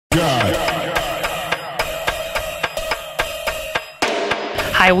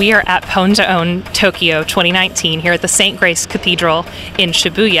Hi, we are at Pwn2Own Tokyo 2019 here at the St. Grace Cathedral in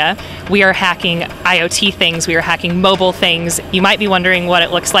Shibuya. We are hacking IoT things, we are hacking mobile things. You might be wondering what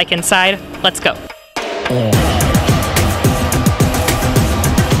it looks like inside. Let's go.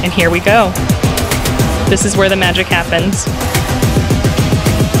 And here we go. This is where the magic happens.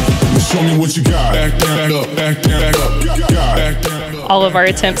 Show me what you got. All of our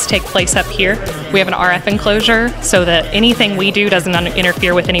attempts take place up here. We have an RF enclosure so that anything we do doesn't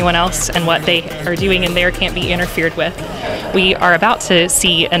interfere with anyone else, and what they are doing in there can't be interfered with. We are about to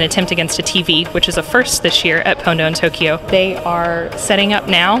see an attempt against a TV, which is a first this year at Pwn2Own Tokyo. They are setting up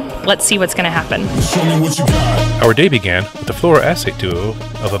now. Let's see what's going to happen. Show me what you got. Our day began with the fluoroacetate duo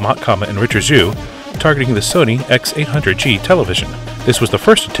of Amat Kama and Richard Zhu targeting the Sony X800G television. This was the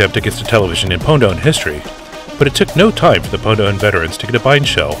first attempt against a television in Pwn2Own history, but it took no time for the Pwn2Own veterans to get a bind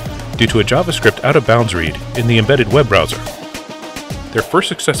shell due to a JavaScript out-of-bounds read in the embedded web browser. Their first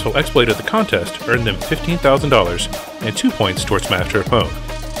successful exploit of the contest earned them $15,000 and 2 points towards Master of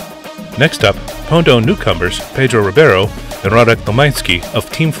Pwn. Next up, Pwn2Own newcomers Pedro Ribeiro and Radek Domański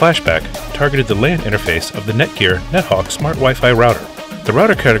of Team Flashback targeted the LAN interface of the Netgear Nethawk Smart Wi-Fi router. The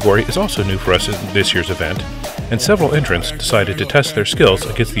router category is also new for us in this year's event, and several entrants decided to test their skills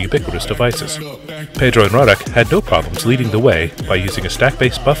against the ubiquitous devices. Pedro and Radek had no problems leading the way by using a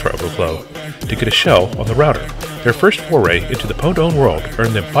stack-based buffer overflow to get a shell on the router. Their first foray into the Pwn2Own world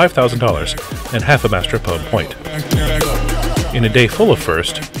earned them $5,000 and half a Master of Pwn point. In a day full of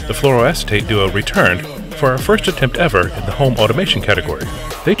first, the fluoroacetate duo returned for our first attempt ever in the home automation category.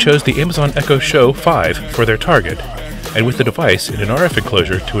 They chose the Amazon Echo Show 5 for their target, and with the device in an RF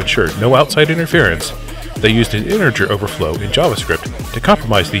enclosure to ensure no outside interference, they used an integer overflow in JavaScript to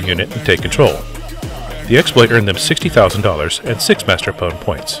compromise the unit and take control. The exploit earned them $60,000 and 6 Master of Pwn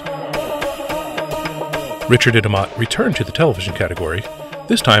points. Richard and Amat returned to the television category,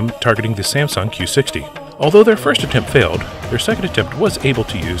 this time targeting the Samsung Q60. Although their first attempt failed, their second attempt was able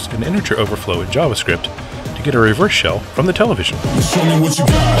to use an integer overflow in JavaScript to get a reverse shell from the television. Show me what you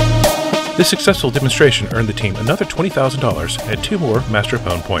got. This successful demonstration earned the team another $20,000 and 2 more Master of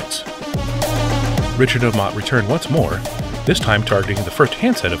Pwn points. Richard and Amat returned once more, this time targeting the first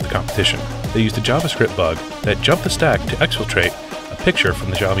handset of the competition. They used a JavaScript bug that jumped the stack to exfiltrate a picture from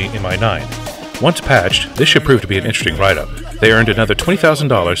the Xiaomi Mi9. Once patched, this should prove to be an interesting write-up. They earned another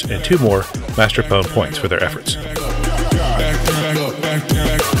 $20,000 and 2 more Master of Pwn points for their efforts.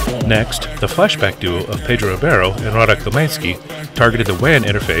 Next, the flashback duo of Pedro Ribeiro and Radek Domański targeted the WAN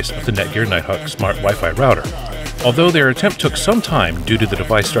interface of the Netgear Nethawk Smart Wi-Fi router. Although their attempt took some time due to the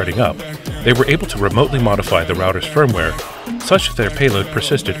device starting up, they were able to remotely modify the router's firmware such that their payload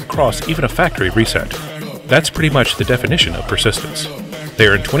persisted across even a factory reset. That's pretty much the definition of persistence. They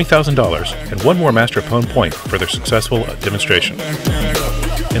earned $20,000 and 1 more Master of Pwn point for their successful demonstration.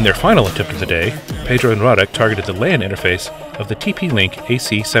 In their final attempt of the day, Pedro and Radek targeted the LAN interface of the TP-Link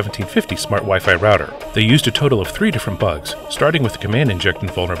AC1750 Smart Wi-Fi router. They used a total of 3 different bugs, starting with the command injection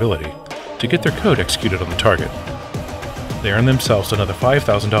vulnerability, to get their code executed on the target. They earned themselves another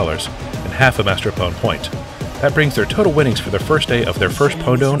 $5,000 and half a Master of Pwn point. That brings their total winnings for their first day of their first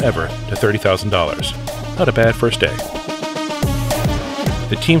Pwn2Own ever to $30,000. Not a bad first day.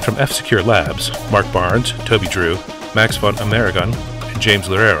 The team from F-Secure Labs, Mark Barnes, Toby Drew, Max von Amerigan, and James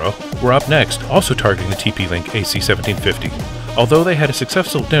Lerero, were up next, also targeting the TP-Link AC1750. Although they had a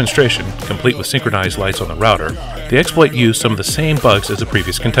successful demonstration, complete with synchronized lights on the router, the exploit used some of the same bugs as the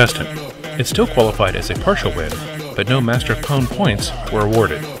previous contestant. It still qualified as a partial win, but no Master of Pwn points were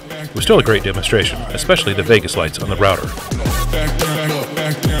awarded. It was still a great demonstration, especially the Vegas lights on the router.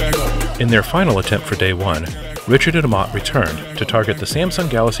 In their final attempt for day 1, Richard and Amat returned to target the Samsung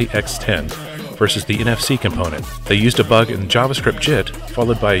Galaxy X10 versus the NFC component. They used a bug in JavaScript JIT,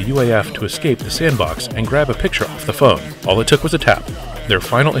 followed by a UAF to escape the sandbox and grab a picture off the phone. All it took was a tap. Their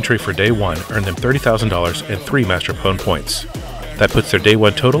final entry for day 1 earned them $30,000 and 3 Master of Pwn points. That puts their day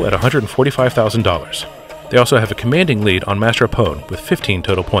 1 total at $145,000. They also have a commanding lead on Master of Pwn with 15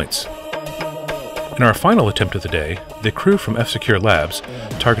 total points. In our final attempt of the day, the crew from F-Secure Labs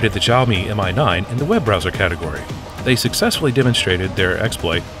targeted the Xiaomi Mi9 in the web browser category. They successfully demonstrated their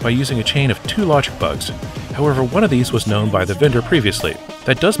exploit by using a chain of 2 logic bugs. However, one of these was known by the vendor previously.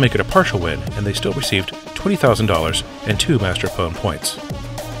 That does make it a partial win, and they still received $20,000 and 2 Master of Pwn points.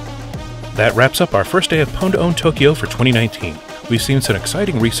 That wraps up our first day of Pwn2Own Tokyo for 2019. We've seen some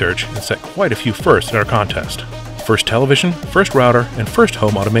exciting research and set quite a few firsts in our contest. First television, first router, and first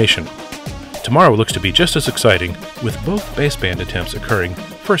home automation. Tomorrow looks to be just as exciting, with both baseband attempts occurring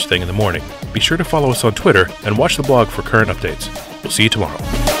first thing in the morning. Be sure to follow us on Twitter and watch the blog for current updates. We'll see you tomorrow.